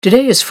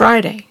Today is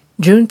Friday,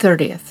 June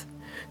 30th.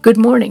 Good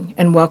morning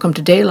and welcome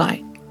to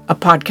Daylight, a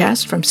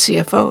podcast from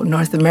CFO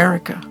North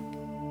America.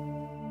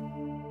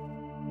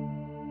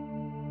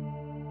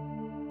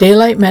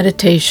 Daylight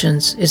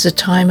Meditations is a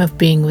time of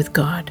being with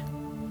God.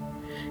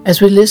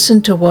 As we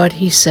listen to what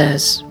He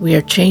says, we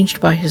are changed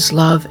by His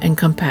love and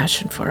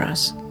compassion for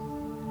us.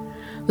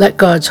 Let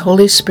God's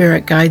Holy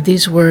Spirit guide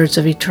these words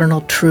of eternal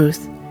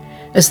truth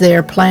as they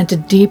are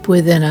planted deep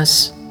within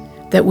us,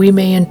 that we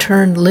may in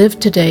turn live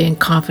today in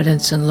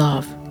confidence and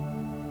love.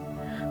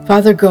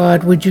 Father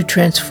God, would you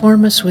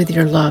transform us with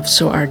your love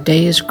so our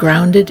day is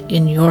grounded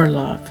in your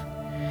love,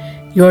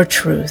 your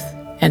truth,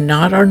 and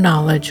not our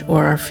knowledge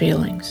or our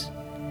feelings.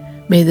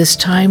 May this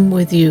time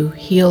with you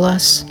heal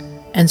us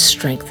and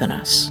strengthen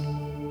us.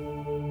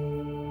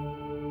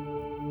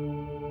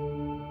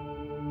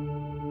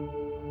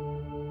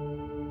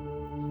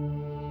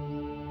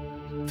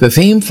 The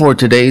theme for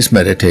today's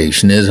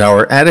meditation is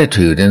our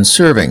attitude in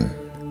serving,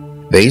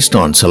 based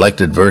on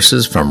selected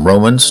verses from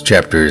Romans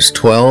chapters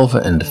 12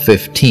 and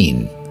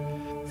 15.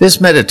 This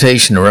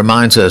meditation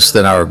reminds us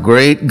that our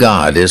great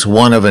God is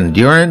one of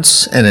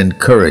endurance and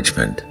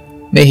encouragement.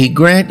 May He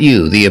grant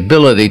you the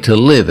ability to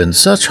live in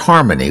such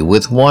harmony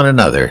with one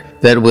another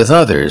that with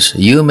others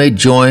you may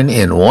join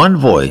in one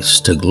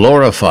voice to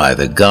glorify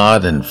the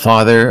God and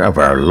Father of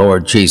our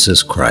Lord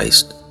Jesus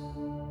Christ.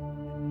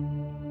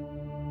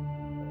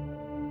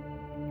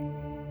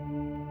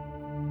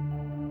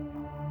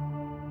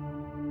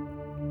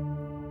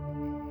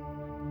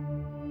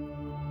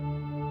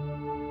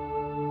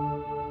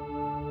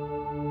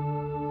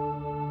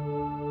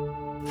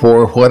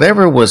 For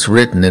whatever was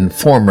written in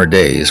former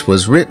days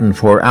was written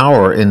for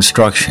our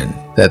instruction,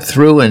 that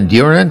through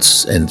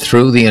endurance and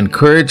through the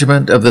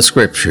encouragement of the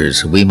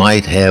Scriptures we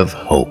might have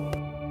hope.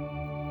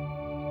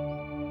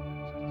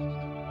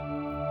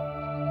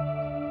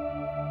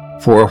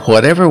 For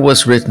whatever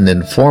was written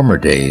in former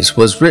days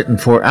was written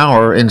for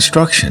our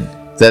instruction,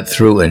 that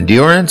through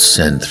endurance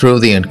and through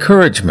the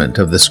encouragement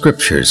of the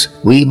Scriptures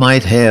we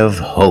might have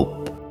hope.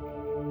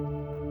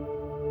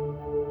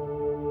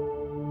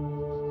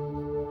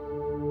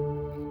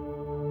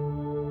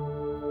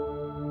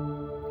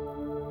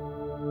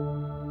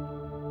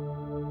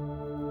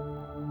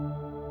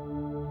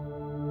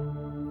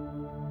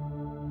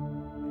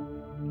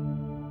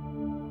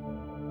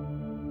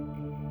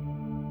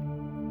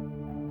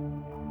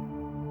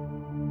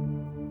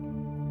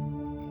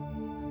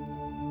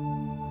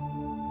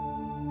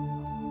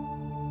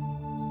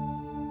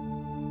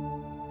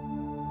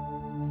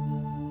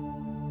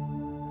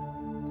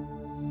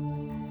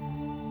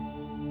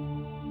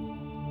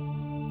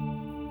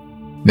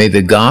 May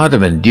the God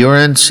of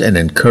endurance and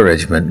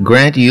encouragement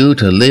grant you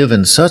to live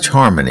in such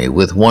harmony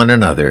with one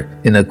another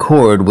in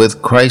accord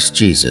with Christ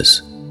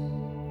Jesus.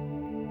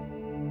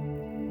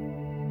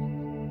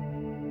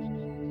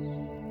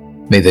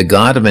 May the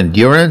God of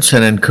endurance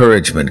and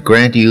encouragement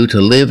grant you to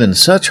live in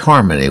such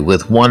harmony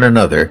with one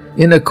another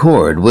in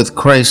accord with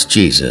Christ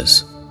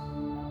Jesus.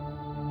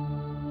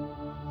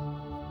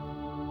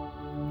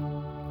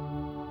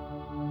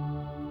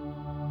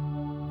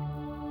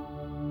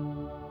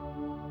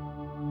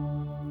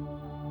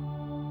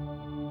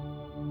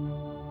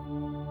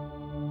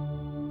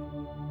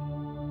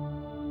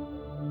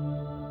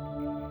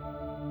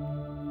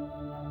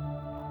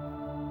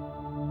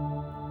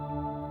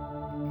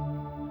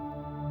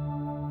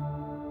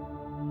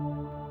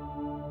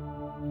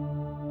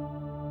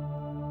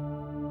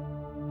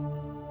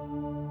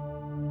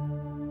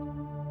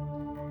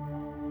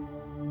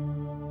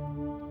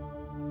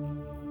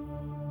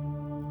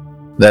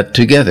 That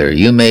together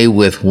you may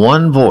with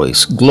one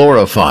voice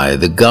glorify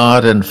the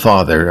God and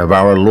Father of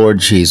our Lord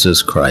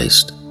Jesus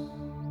Christ.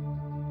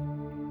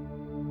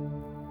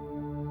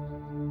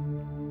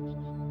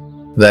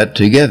 That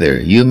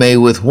together you may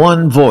with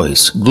one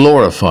voice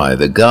glorify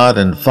the God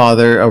and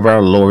Father of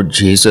our Lord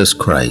Jesus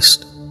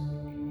Christ.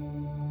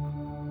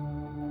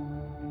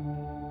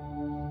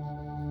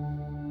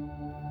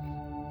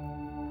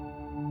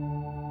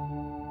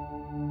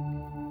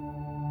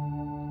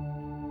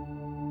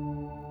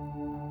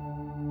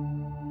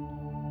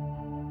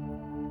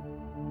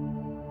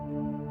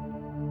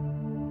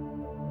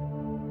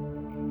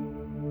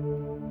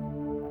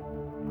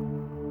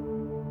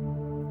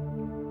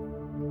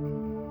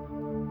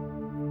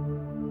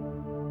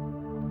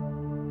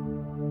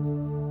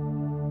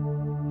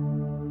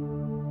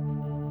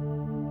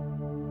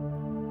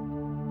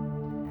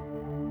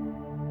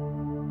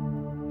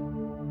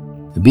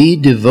 Be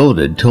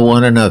devoted to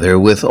one another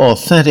with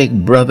authentic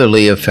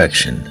brotherly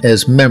affection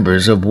as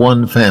members of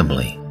one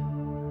family.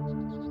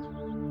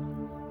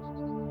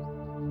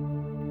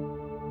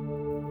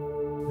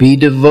 Be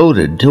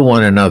devoted to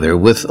one another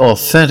with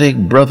authentic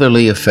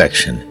brotherly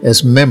affection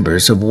as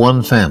members of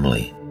one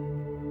family.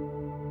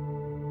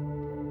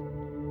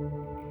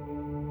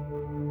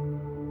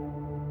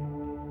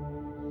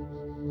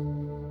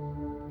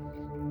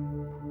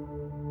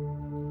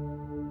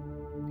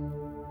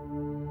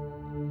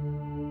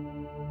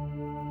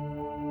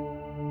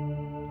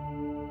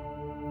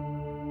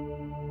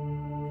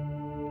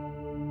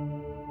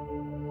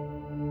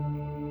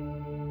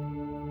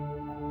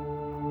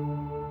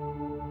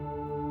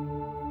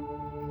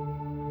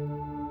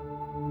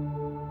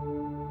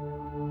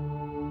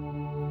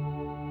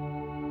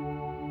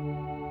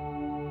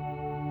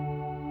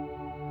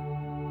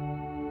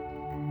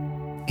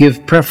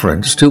 Give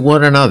preference to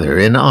one another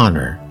in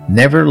honor,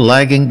 never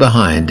lagging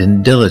behind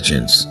in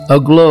diligence,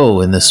 aglow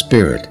in the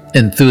Spirit,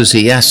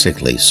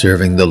 enthusiastically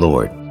serving the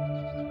Lord.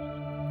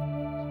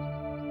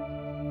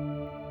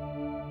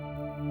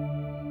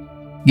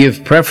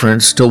 Give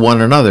preference to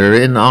one another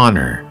in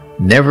honor,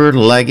 never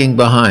lagging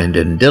behind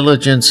in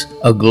diligence,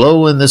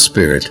 aglow in the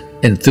Spirit,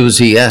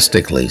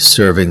 enthusiastically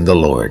serving the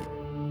Lord.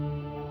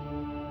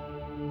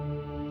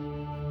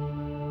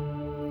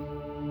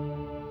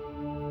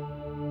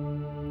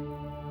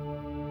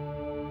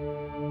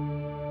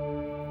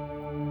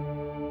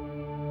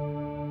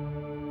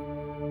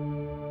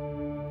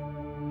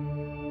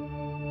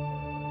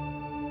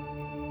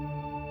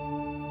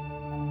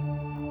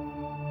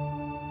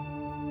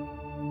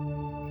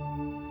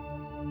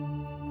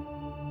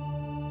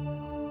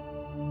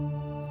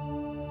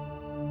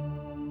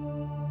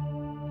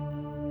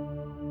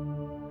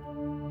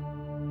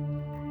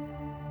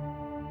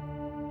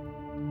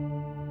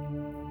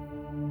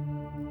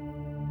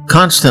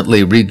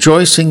 Constantly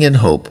rejoicing in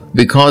hope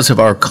because of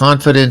our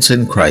confidence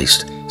in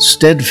Christ,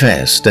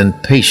 steadfast and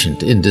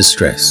patient in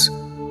distress.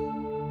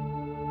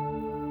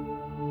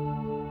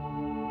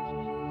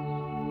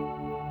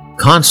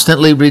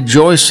 Constantly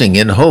rejoicing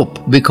in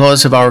hope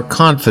because of our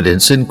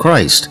confidence in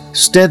Christ,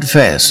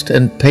 steadfast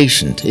and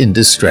patient in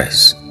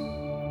distress.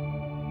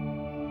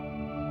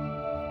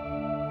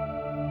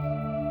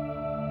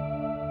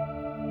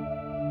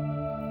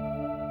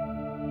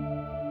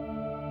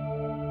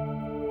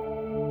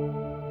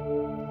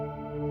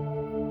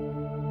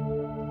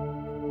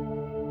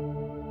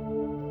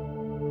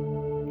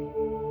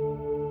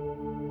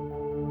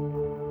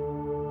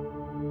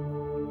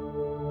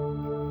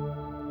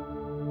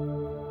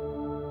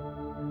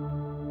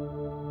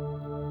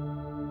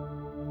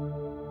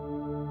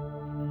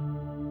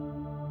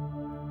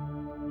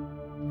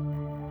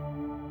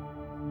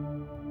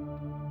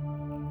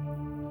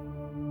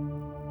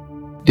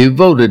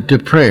 Devoted to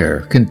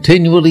prayer,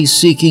 continually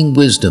seeking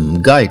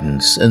wisdom,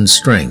 guidance, and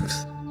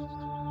strength.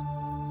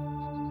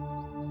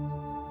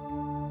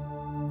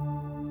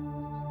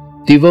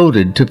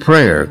 Devoted to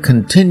prayer,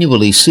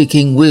 continually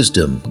seeking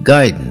wisdom,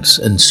 guidance,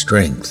 and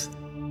strength.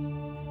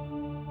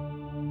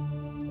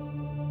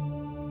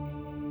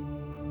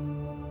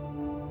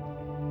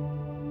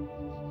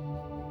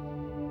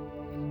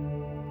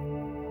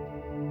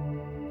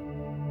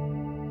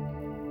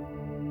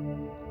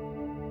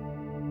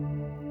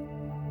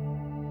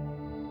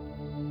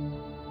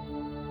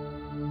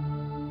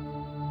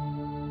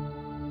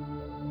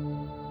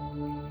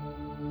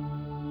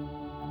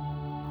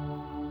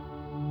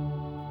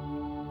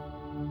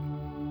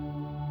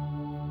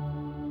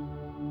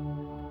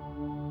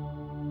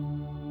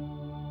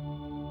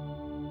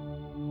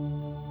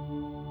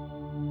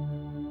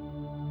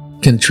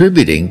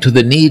 Contributing to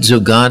the needs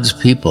of God's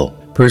people,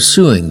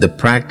 pursuing the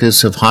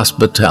practice of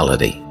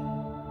hospitality.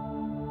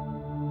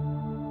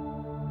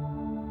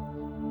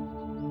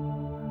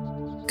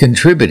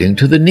 Contributing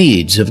to the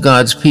needs of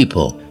God's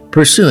people,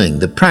 pursuing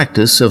the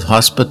practice of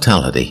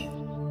hospitality.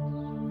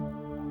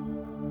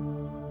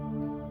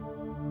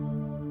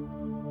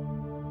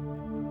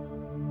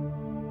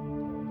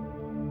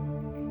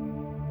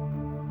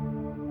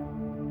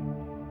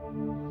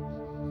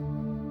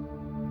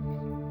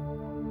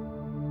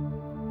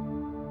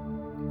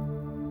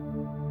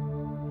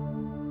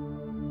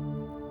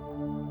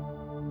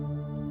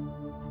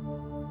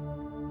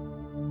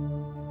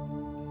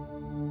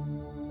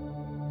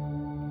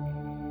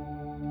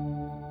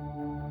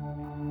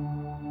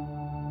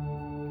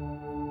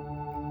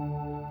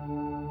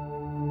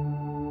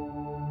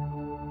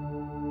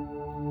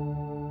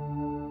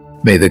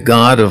 May the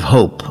God of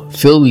hope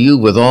fill you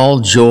with all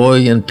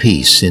joy and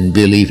peace in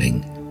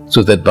believing,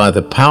 so that by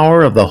the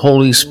power of the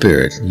Holy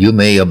Spirit you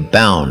may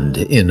abound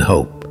in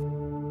hope.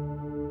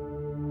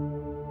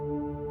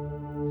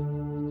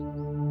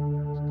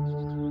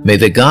 May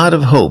the God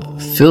of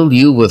hope fill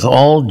you with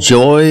all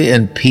joy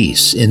and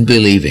peace in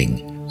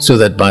believing, so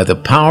that by the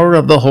power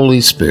of the Holy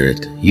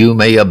Spirit you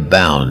may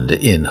abound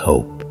in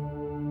hope.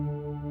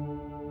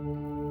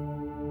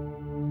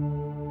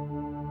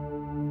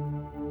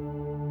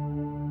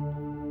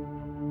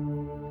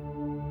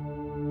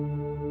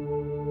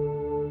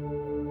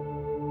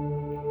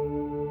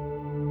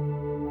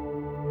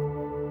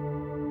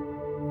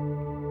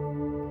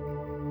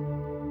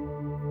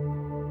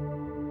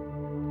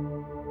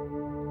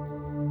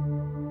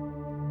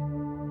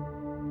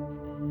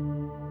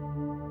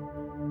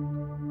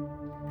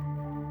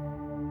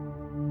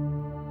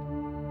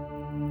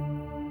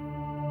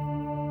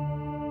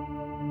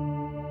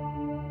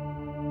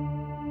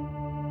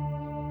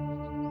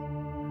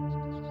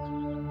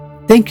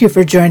 Thank you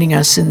for joining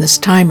us in this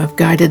time of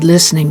guided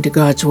listening to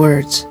God's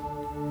words.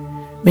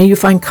 May you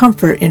find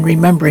comfort in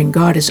remembering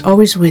God is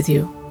always with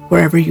you,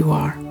 wherever you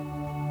are.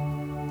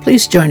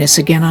 Please join us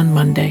again on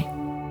Monday.